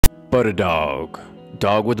Butter dog.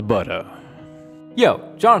 Dog with butter.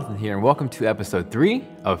 Yo, Jonathan here, and welcome to episode 3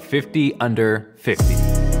 of 50 Under 50.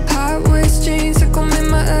 High-waist jeans that gon' make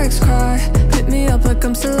my ex cry. Hit me up like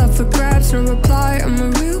I'm still up for grabs, no reply. I'm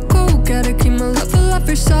a real go-getter, keep my level up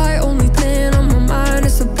your side. Only thing on my mind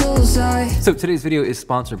is the bullseye. So today's video is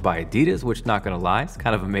sponsored by Adidas, which, not gonna lie, is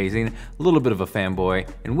kind of amazing. A little bit of a fanboy.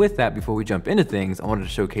 And with that, before we jump into things, I wanted to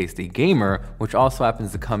showcase the Gamer, which also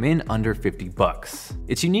happens to come in under 50 bucks.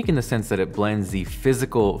 It's unique in the sense that it blends the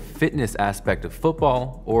physical fitness aspect of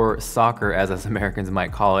football, or soccer as us Americans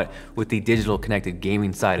might call it, with the digital connected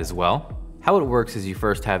gaming side as well. How it works is you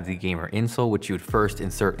first have the Gamer insole, which you would first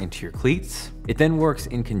insert into your cleats. It then works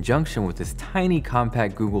in conjunction with this tiny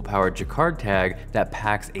compact Google powered Jacquard tag that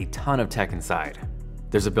packs a ton of tech inside.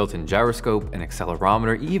 There's a built-in gyroscope, an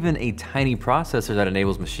accelerometer, even a tiny processor that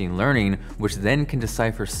enables machine learning, which then can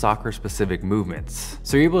decipher soccer-specific movements.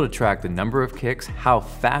 So you're able to track the number of kicks, how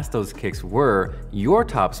fast those kicks were, your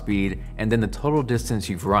top speed, and then the total distance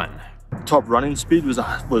you've run. Top running speed was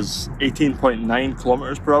 18.9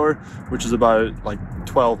 kilometers per hour, which is about like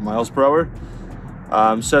 12 miles per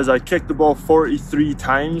hour. Says I kicked the ball 43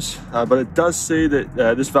 times, but it does say that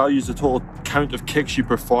this value is the total count of kicks you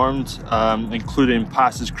performed, including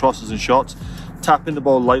passes, crosses, and shots. Tapping the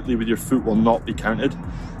ball lightly with your foot will not be counted.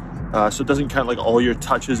 So it doesn't count like all your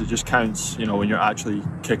touches, it just counts, you know, when you're actually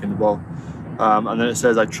kicking the ball. And then it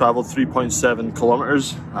says I traveled 3.7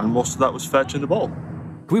 kilometers, and most of that was fetching the ball.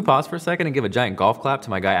 Can we pause for a second and give a giant golf clap to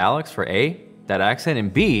my guy Alex for A, that accent,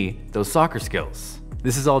 and B, those soccer skills?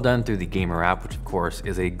 This is all done through the Gamer app, which of course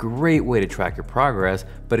is a great way to track your progress,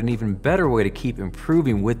 but an even better way to keep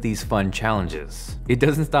improving with these fun challenges. It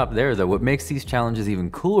doesn't stop there though. What makes these challenges even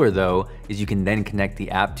cooler though, is you can then connect the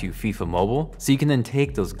app to FIFA Mobile, so you can then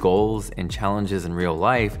take those goals and challenges in real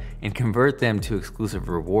life and convert them to exclusive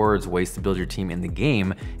rewards, ways to build your team in the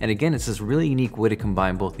game. And again, it's this really unique way to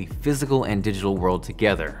combine both the physical and digital world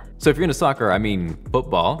together. So if you're into soccer, I mean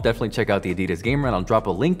football, definitely check out the Adidas Gamer, and I'll drop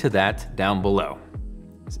a link to that down below.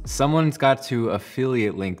 Someone's got to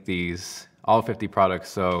affiliate link these, all 50 products,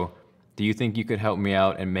 so do you think you could help me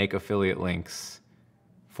out and make affiliate links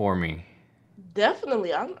for me?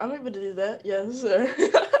 Definitely, I'm able to do that, yes sir.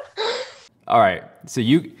 All right, so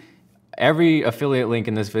every affiliate link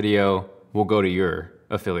in this video will go to your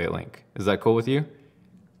affiliate link. Is that cool with you?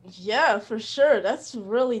 Yeah, for sure, that's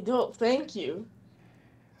really dope, thank you.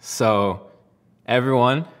 So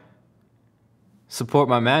everyone, support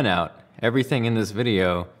my man out. Everything in this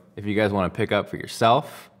video, if you guys want to pick up for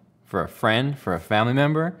yourself, for a friend, for a family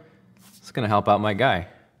member, it's gonna help out my guy.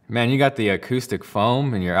 Man, you got the acoustic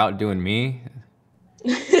foam and you're outdoing me.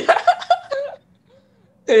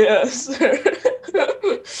 Yes, sir.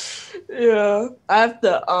 Yeah, I have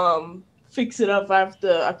to fix it up.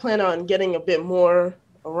 I plan on getting a bit more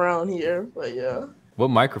around here, but yeah. What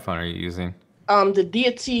microphone are you using? The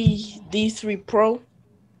Deity D3 Pro.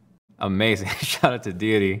 Amazing. Shout out to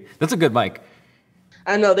Deity. That's a good mic.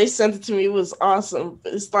 I know, they sent it to me. It was awesome.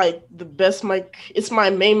 It's like the best mic. It's my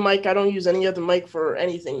main mic. I don't use any other mic for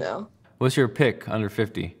anything now. What's your pick under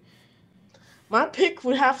 50? My pick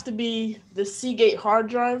would have to be the Seagate hard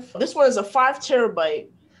drive. This one is a 5 terabyte,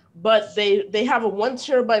 but they have a 1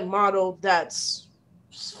 terabyte model that's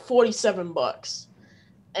 47 bucks.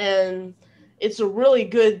 And it's a really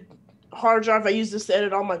good hard drive. I use this to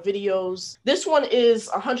edit all my videos. This one is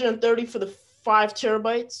 130 for the 5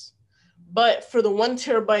 terabytes, but for the 1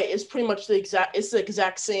 terabyte, it's pretty much the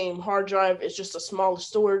exact same hard drive. It's just a smaller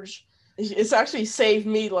storage. It's actually saved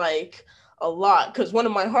me like a lot because one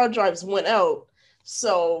of my hard drives went out.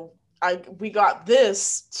 So we got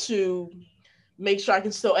this to make sure I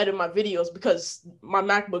can still edit my videos because my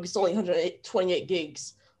MacBook is only 128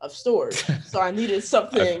 gigs of storage. So I needed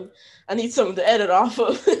something. I need something to edit off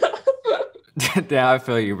of. Yeah, I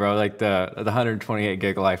feel you, bro. Like the 128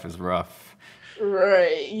 gig life is rough.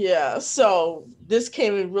 Right, yeah. So this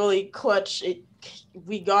came in really clutch.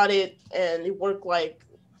 We got it and it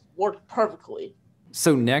worked perfectly.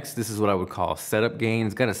 So next, this is what I would call setup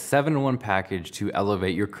gains. Got a 7-in-1 package to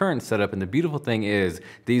elevate your current setup, and the beautiful thing is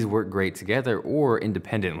these work great together or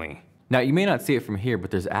independently. Now, you may not see it from here,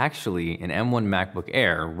 but there's actually an M1 MacBook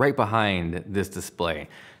Air right behind this display.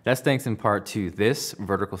 That's thanks in part to this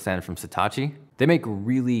vertical stand from Saatchi. They make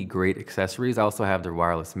really great accessories. I also have their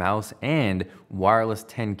wireless mouse and wireless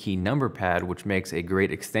 10-key number pad, which makes a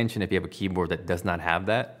great extension if you have a keyboard that does not have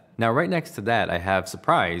that. Now, right next to that, I have,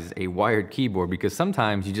 surprise, a wired keyboard, because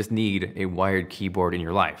sometimes you just need a wired keyboard in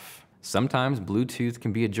your life. Sometimes Bluetooth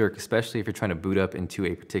can be a jerk, especially if you're trying to boot up into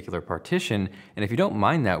a particular partition, and if you don't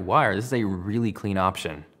mind that wire, this is a really clean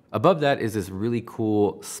option. Above that is this really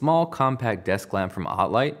cool, small, compact desk lamp from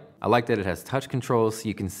Ottlight. I like that it has touch controls so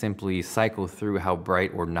you can simply cycle through how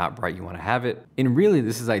bright or not bright you want to have it. And really,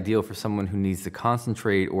 this is ideal for someone who needs to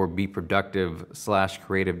concentrate or be productive /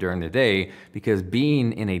 creative during the day, because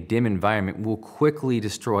being in a dim environment will quickly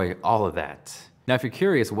destroy all of that. Now, if you're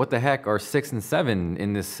curious, what the heck are 6 and 7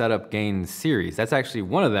 in this setup gain series? That's actually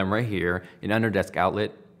one of them right here, an under-desk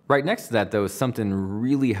outlet. Right next to that though is something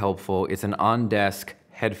really helpful. It's an on-desk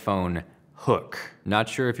headphone hook. Not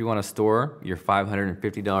sure if you want to store your $550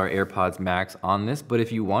 AirPods Max on this, but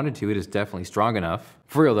if you wanted to, it is definitely strong enough.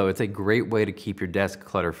 For real though, it's a great way to keep your desk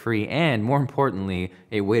clutter-free and, more importantly,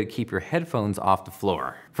 a way to keep your headphones off the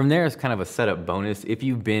floor. From there is kind of a setup bonus. If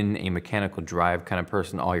you've been a mechanical drive kind of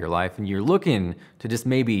person all your life and you're looking to just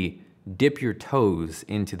maybe dip your toes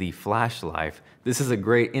into the flash life, this is a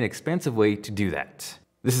great inexpensive way to do that.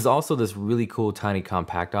 This is also this really cool tiny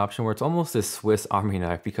compact option where it's almost a Swiss Army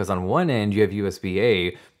knife, because on one end you have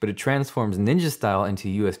USB-A, but it transforms Ninja style into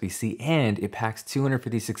USB-C and it packs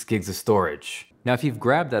 256 gigs of storage. Now, if you've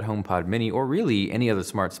grabbed that HomePod Mini or really any other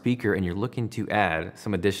smart speaker and you're looking to add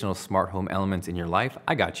some additional smart home elements in your life,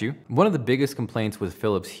 I got you. One of the biggest complaints with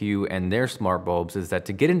Philips Hue and their smart bulbs is that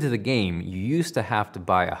to get into the game, you used to have to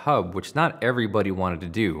buy a hub, which not everybody wanted to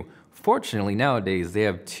do. Fortunately, nowadays, they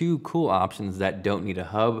have two cool options that don't need a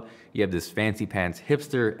hub. You have this fancy pants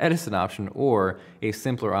hipster Edison option or a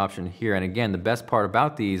simpler option here. And again, the best part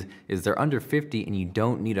about these is they're under 50 and you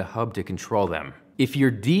don't need a hub to control them. If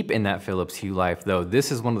you're deep in that Philips Hue life though,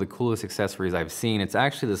 this is one of the coolest accessories I've seen. It's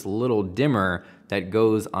actually this little dimmer that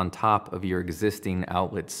goes on top of your existing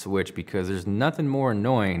outlet switch, because there's nothing more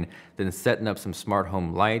annoying than setting up some smart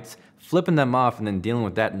home lights, flipping them off, and then dealing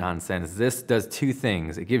with that nonsense. This does two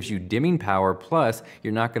things. It gives you dimming power, plus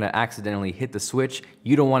you're not gonna accidentally hit the switch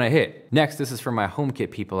you don't wanna hit. Next, this is for my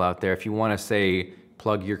HomeKit people out there. If you wanna say,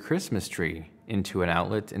 plug your Christmas tree into an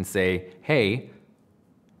outlet and say, hey,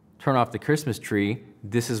 turn off the Christmas tree,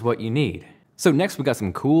 this is what you need. So next we got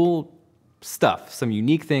some cool stuff, some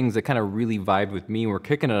unique things that kind of really vibed with me. We're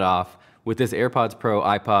kicking it off with this AirPods Pro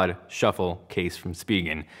iPod Shuffle case from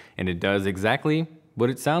Spigen. And it does exactly what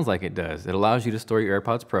it sounds like it does. It allows you to store your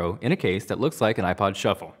AirPods Pro in a case that looks like an iPod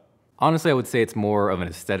Shuffle. Honestly, I would say it's more of an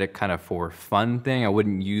aesthetic kind of for fun thing. I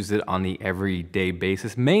wouldn't use it on the everyday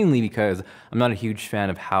basis, mainly because I'm not a huge fan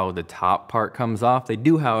of how the top part comes off. They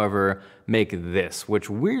do, however, make this, which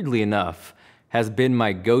weirdly enough has been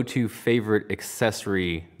my go-to favorite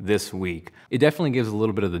accessory this week. It definitely gives a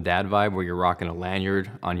little bit of the dad vibe where you're rocking a lanyard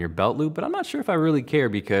on your belt loop, but I'm not sure if I really care,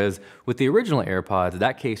 because with the original AirPods,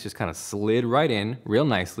 that case just kind of slid right in real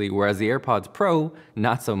nicely, whereas the AirPods Pro,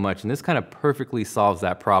 not so much, and this kind of perfectly solves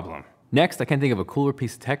that problem. Next, I can't think of a cooler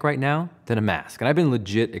piece of tech right now than a mask, and I've been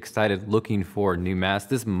legit excited looking for new masks.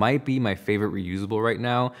 This might be my favorite reusable right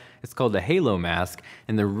now. It's called the Halo mask,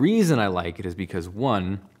 and the reason I like it is because,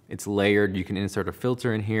 one, it's layered, you can insert a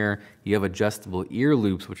filter in here, you have adjustable ear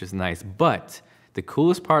loops, which is nice, but the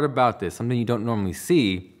coolest part about this, something you don't normally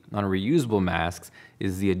see on reusable masks,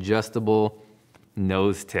 is the adjustable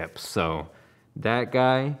nose tips. So that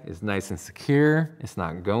guy is nice and secure, it's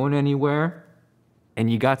not going anywhere,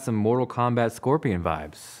 and you got some Mortal Kombat Scorpion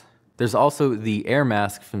vibes. There's also the Air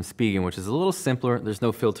mask from Spigen, which is a little simpler. There's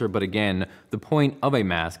no filter, but again, the point of a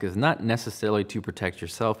mask is not necessarily to protect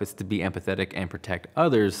yourself, it's to be empathetic and protect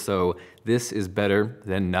others, so this is better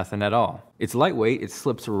than nothing at all. It's lightweight, it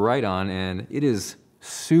slips right on, and it is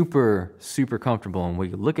super, super comfortable. And when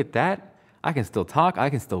you look at that, I can still talk, I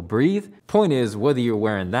can still breathe. Point is, whether you're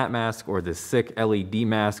wearing that mask or the sick LED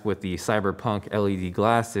mask with the cyberpunk LED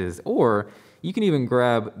glasses, or you can even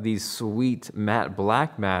grab these sweet matte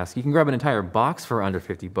black masks. You can grab an entire box for under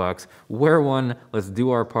 50 bucks. Wear one, let's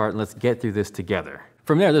do our part, and let's get through this together.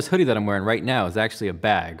 From there, this hoodie that I'm wearing right now is actually a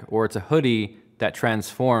bag, or it's a hoodie that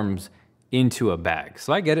transforms into a bag.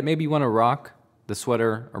 So I get it, maybe you wanna rock the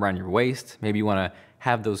sweater around your waist, maybe you wanna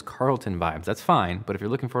have those Carlton vibes, that's fine, but if you're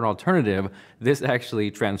looking for an alternative, this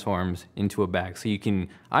actually transforms into a bag. So you can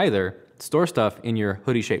either store stuff in your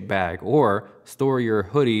hoodie-shaped bag, or store your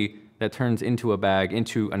hoodie that turns into a bag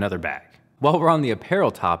into another bag. While we're on the apparel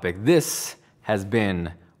topic, this has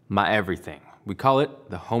been my everything. We call it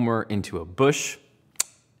the Homer into a bush,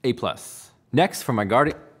 A+. Next, for my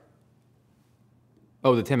Guardian,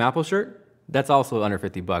 oh, the Tim Apple shirt? That's also under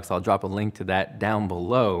 50 bucks. I'll drop a link to that down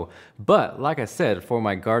below. But like I said, for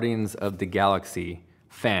my Guardians of the Galaxy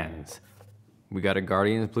fans, we got a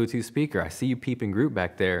Guardians Bluetooth speaker. I see you peeping group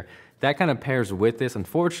back there. That kind of pairs with this.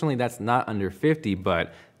 Unfortunately, that's not under 50,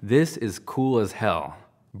 but this is cool as hell.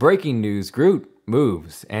 Breaking news, Groot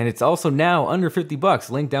moves, and it's also now under 50 bucks,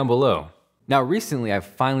 link down below. Now recently, I've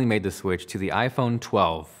finally made the switch to the iPhone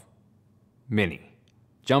 12 mini.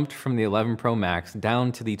 Jumped from the 11 Pro Max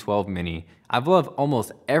down to the 12 Mini. I've loved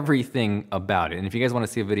almost everything about it, and if you guys want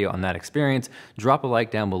to see a video on that experience, drop a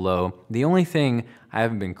like down below. The only thing I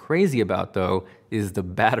haven't been crazy about though is the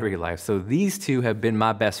battery life. So these two have been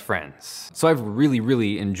my best friends. So I've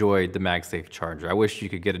really enjoyed the MagSafe charger. I wish you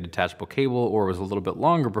could get a detachable cable or it was a little bit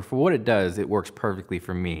longer, but for what it does, it works perfectly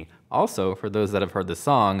for me. Also, for those that have heard the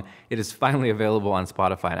song, it is finally available on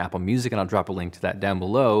Spotify and Apple Music, and I'll drop a link to that down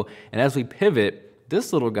below. And as we pivot,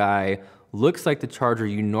 this little guy looks like the charger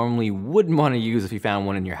you normally wouldn't want to use if you found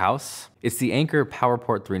one in your house. It's the Anker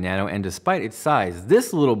PowerPort 3 Nano, and despite its size,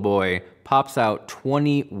 this little boy pops out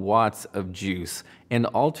 20 watts of juice. An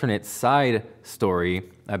alternate side story,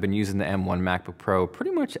 I've been using the M1 MacBook Pro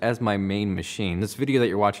pretty much as my main machine. This video that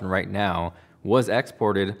you're watching right now was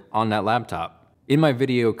exported on that laptop. In my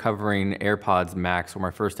video covering AirPods Max, or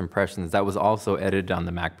my first impressions, that was also edited on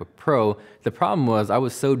the MacBook Pro. The problem was I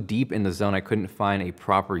was so deep in the zone I couldn't find a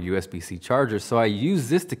proper USB-C charger, so I used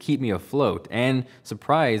this to keep me afloat, and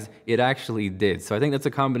surprise, it actually did. So I think that's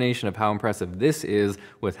a combination of how impressive this is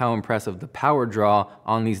with how impressive the power draw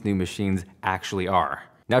on these new machines actually are.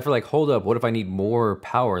 Now if you're like, hold up, what if I need more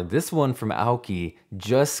power? This one from Aoki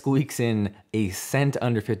just squeaks in a cent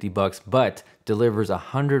under 50 bucks, but delivers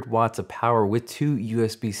 100 watts of power with 2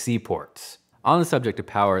 USB-C ports. On the subject of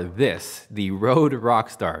power, this, the Rode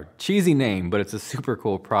Rockstar, cheesy name, but it's a super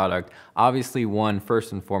cool product. Obviously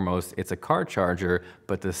first and foremost, it's a car charger,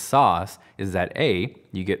 but the sauce is that A,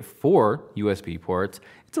 you get 4 USB ports.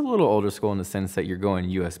 It's a little older school in the sense that you're going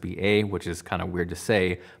USB-A, which is kind of weird to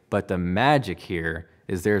say, but the magic here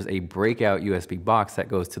is there's a breakout USB box that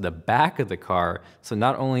goes to the back of the car, so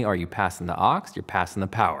not only are you passing the aux, you're passing the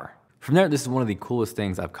power. From there, this is one of the coolest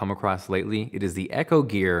things I've come across lately. It is the Echo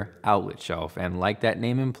Gear outlet shelf, and like that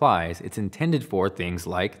name implies, it's intended for things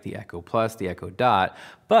like the Echo Plus, the Echo Dot,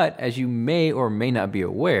 but as you may or may not be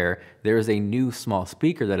aware, there is a new small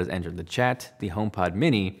speaker that has entered the chat, the HomePod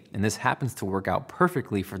Mini, and this happens to work out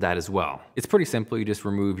perfectly for that as well. It's pretty simple. You just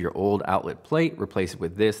remove your old outlet plate, replace it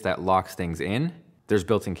with this that locks things in. There's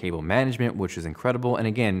built-in cable management, which is incredible. And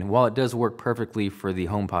again, while it does work perfectly for the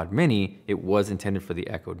HomePod Mini, it was intended for the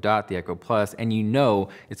Echo Dot, the Echo Plus, and you know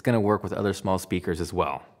it's gonna work with other small speakers as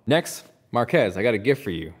well. Next, Marquez, I got a gift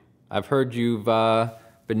for you. I've heard you've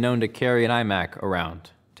been known to carry an iMac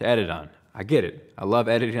around to edit on. I get it. I love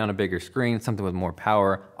editing on a bigger screen, something with more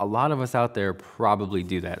power. A lot of us out there probably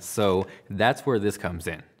do that. So that's where this comes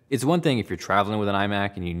in. It's one thing if you're traveling with an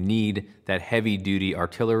iMac and you need that heavy duty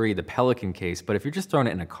artillery, the Pelican case, but if you're just throwing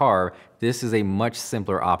it in a car, this is a much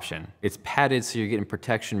simpler option. It's padded so you're getting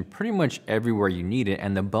protection pretty much everywhere you need it,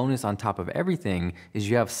 and the bonus on top of everything is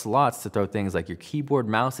you have slots to throw things like your keyboard,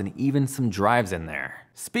 mouse, and even some drives in there.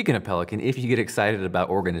 Speaking of Pelican, if you get excited about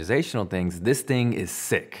organizational things, this thing is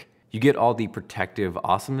sick. You get all the protective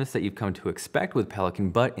awesomeness that you've come to expect with Pelican,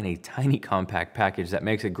 but in a tiny compact package that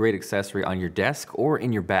makes a great accessory on your desk or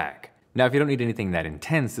in your bag. Now, if you don't need anything that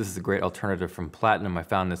intense, this is a great alternative from Platinum. I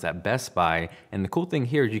found this at Best Buy, and the cool thing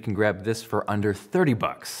here is you can grab this for under 30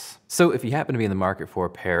 bucks. So if you happen to be in the market for a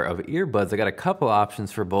pair of earbuds, I got a couple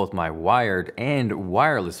options for both my wired and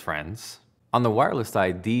wireless friends. On the wireless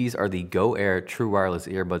side, these are the Go Air True Wireless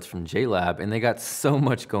earbuds from JLab, and they got so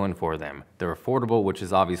much going for them. They're affordable, which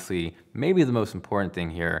is obviously maybe the most important thing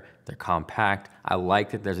here. They're compact. I like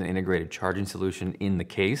that there's an integrated charging solution in the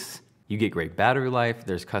case. You get great battery life,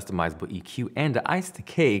 there's customizable EQ, and to ice the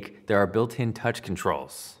cake, there are built-in touch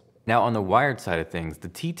controls. Now on the wired side of things, the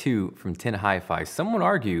T2 from Tin Hi-Fi, some would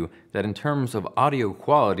argue that in terms of audio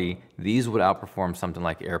quality, these would outperform something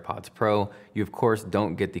like AirPods Pro. You of course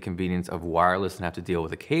don't get the convenience of wireless and have to deal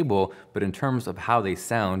with a cable, but in terms of how they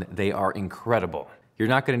sound, they are incredible. You're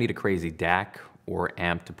not gonna need a crazy DAC or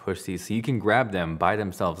amp to push these, so you can grab them by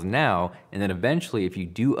themselves now, and then eventually if you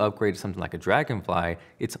do upgrade to something like a Dragonfly,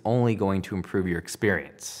 it's only going to improve your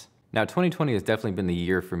experience. Now 2020 has definitely been the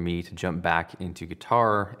year for me to jump back into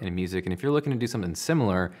guitar and music, and if you're looking to do something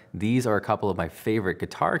similar, these are a couple of my favorite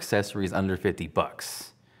guitar accessories under 50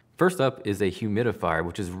 bucks. First up is a humidifier,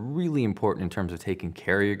 which is really important in terms of taking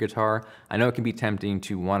care of your guitar. I know it can be tempting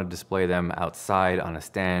to want to display them outside on a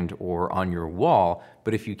stand or on your wall,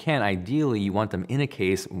 but if you can, ideally you want them in a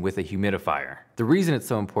case with a humidifier. The reason it's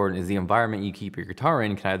so important is the environment you keep your guitar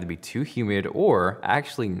in can either be too humid or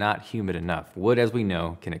actually not humid enough. Wood, as we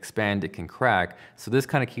know, can expand, it can crack, so this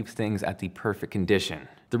kind of keeps things at the perfect condition.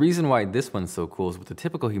 The reason why this one's so cool is with the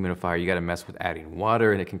typical humidifier, you gotta mess with adding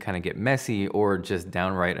water and it can kind of get messy or just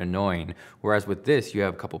downright annoying. Whereas with this, you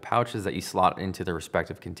have a couple pouches that you slot into the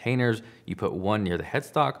respective containers. You put one near the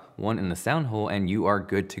headstock, one in the sound hole, and you are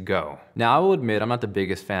good to go. Now I will admit, I'm not the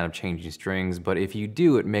biggest fan of changing strings, but if you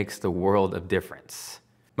do, it makes the world of difference.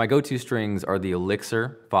 My go-to strings are the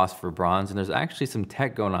Elixir, Phosphor Bronze, and there's actually some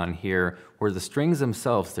tech going on here where the strings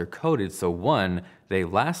themselves, they're coated, so one, they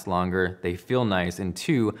last longer, they feel nice, and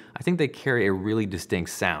two, I think they carry a really distinct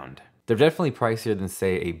sound. They're definitely pricier than,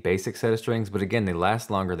 say, a basic set of strings, but again, they last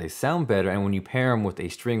longer, they sound better, and when you pair them with a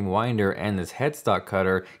string winder and this headstock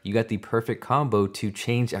cutter, you got the perfect combo to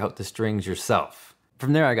change out the strings yourself.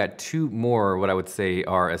 From there, I got two more what I would say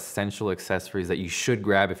are essential accessories that you should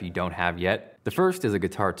grab if you don't have yet. The first is a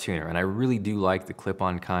guitar tuner, and I really do like the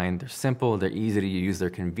clip-on kind. They're simple, they're easy to use, they're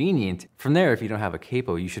convenient. From there, if you don't have a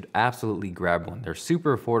capo, you should absolutely grab one. They're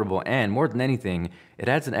super affordable, and more than anything, it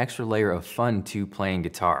adds an extra layer of fun to playing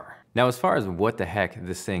guitar. Now, as far as what the heck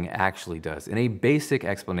this thing actually does, in a basic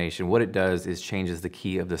explanation, what it does is changes the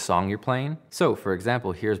key of the song you're playing. So, for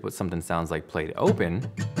example, here's what something sounds like played open.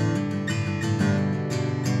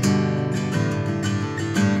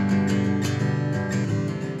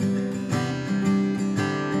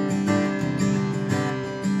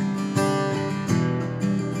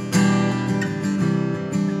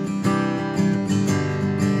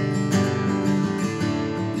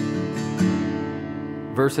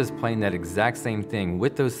 Versus playing that exact same thing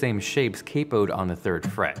with those same shapes capoed on the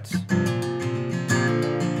 3rd fret.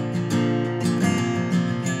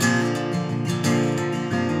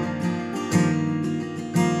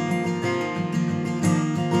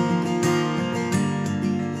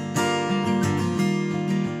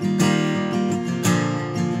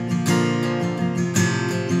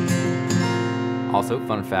 Also,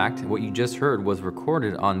 fun fact, what you just heard was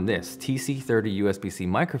recorded on this TC30 USB-C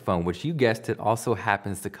microphone, which you guessed it also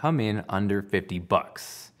happens to come in under 50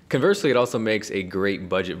 bucks. Conversely, it also makes a great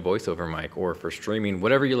budget voiceover mic, or for streaming,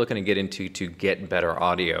 whatever you're looking to get into to get better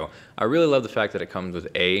audio. I really love the fact that it comes with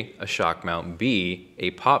A, a shock mount, B,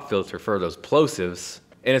 a pop filter for those plosives.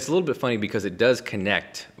 And it's a little bit funny because it does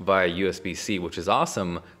connect via USB-C, which is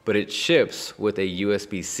awesome, but it ships with a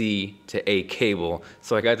USB-C to A cable.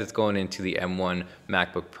 So I got this going into the M1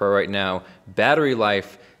 MacBook Pro right now. Battery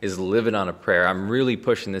life is living on a prayer. I'm really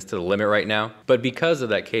pushing this to the limit right now. But because of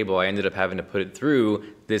that cable, I ended up having to put it through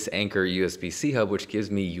this Anchor USB-C hub, which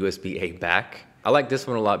gives me USB-A back. I like this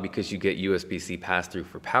one a lot because you get USB-C pass-through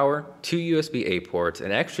for power, 2 USB-A ports,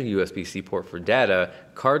 an extra USB-C port for data,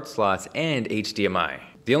 card slots, and HDMI.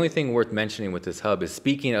 The only thing worth mentioning with this hub is,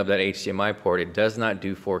 speaking of that HDMI port, it does not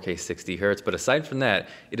do 4K 60 Hz, but aside from that,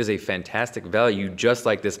 it is a fantastic value just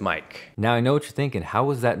like this mic. Now I know what you're thinking, how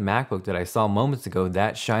was that MacBook that I saw moments ago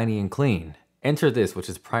that shiny and clean? Enter this, which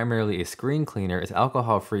is primarily a screen cleaner. It's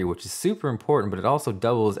alcohol-free, which is super important, but it also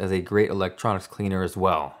doubles as a great electronics cleaner as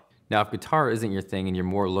well. Now, if guitar isn't your thing and you're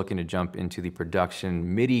more looking to jump into the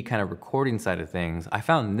production MIDI kind of recording side of things, I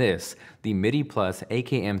found this, the MIDI Plus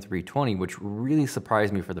AKM320, which really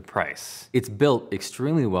surprised me for the price. It's built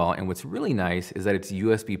extremely well, and what's really nice is that it's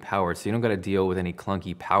USB powered, so you don't gotta deal with any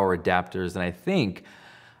clunky power adapters, and I think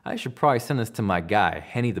I should probably send this to my guy,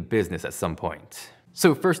 Henny the Business, at some point.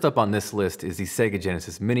 So first up on this list is the Sega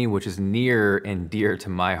Genesis Mini, which is near and dear to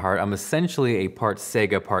my heart. I'm essentially a part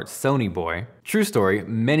Sega, part Sony boy. True story,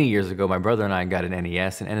 many years ago, my brother and I got an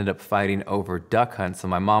NES and ended up fighting over Duck Hunt, so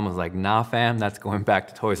my mom was like, nah fam, that's going back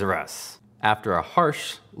to Toys R Us. After a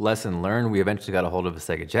harsh lesson learned, we eventually got a hold of a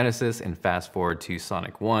Sega Genesis, and fast forward to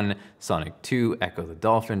Sonic 1, Sonic 2, Echo the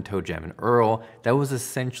Dolphin, Toe Jam and Earl. That was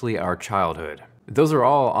essentially our childhood. Those are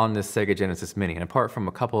all on this Sega Genesis Mini, and apart from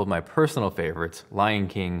a couple of my personal favorites, Lion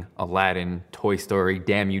King, Aladdin, Toy Story,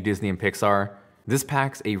 damn you Disney and Pixar, this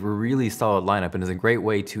packs a really solid lineup and is a great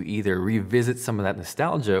way to either revisit some of that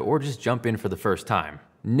nostalgia or just jump in for the first time.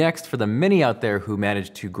 Next, for the many out there who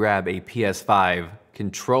managed to grab a PS5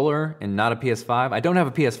 controller and not a PS5, I don't have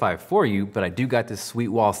a PS5 for you, but I do got this sweet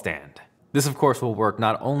wall stand. This of course will work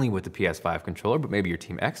not only with the PS5 controller, but maybe your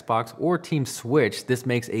Team Xbox or Team Switch. This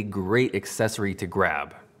makes a great accessory to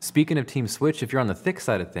grab. Speaking of Team Switch, if you're on the thick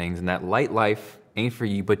side of things and that light life ain't for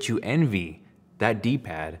you, but you envy that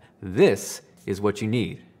D-pad, this is what you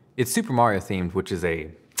need. It's Super Mario themed, which is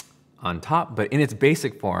on top, but in its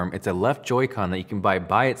basic form, it's a left Joy-Con that you can buy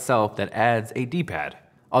by itself that adds a D-pad.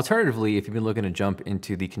 Alternatively, if you've been looking to jump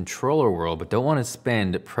into the controller world but don't want to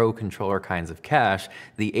spend pro controller kinds of cash,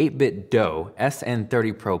 the 8-bit DOE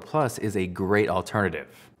SN30 Pro Plus is a great alternative.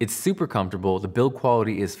 It's super comfortable, the build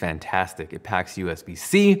quality is fantastic. It packs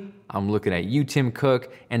USB-C, I'm looking at you Tim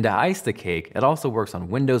Cook, and to ice the cake, it also works on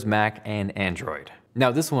Windows, Mac, and Android.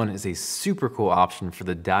 Now this one is a super cool option for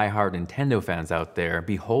the die-hard Nintendo fans out there.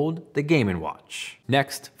 Behold the Game & Watch.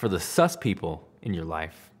 Next, for the sus people in your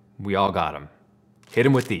life, we all got them. Hit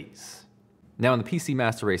them with these. Now on the PC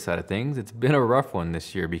Master Race side of things, it's been a rough one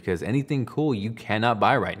this year because anything cool you cannot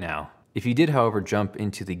buy right now. If you did, however, jump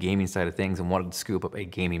into the gaming side of things and wanted to scoop up a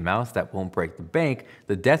gaming mouse that won't break the bank,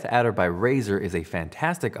 the Death Adder by Razer is a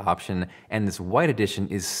fantastic option, and this white edition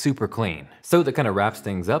is super clean. So that kind of wraps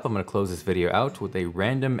things up. I'm gonna close this video out with a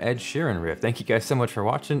random Ed Sheeran riff. Thank you guys so much for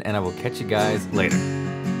watching, and I will catch you guys later.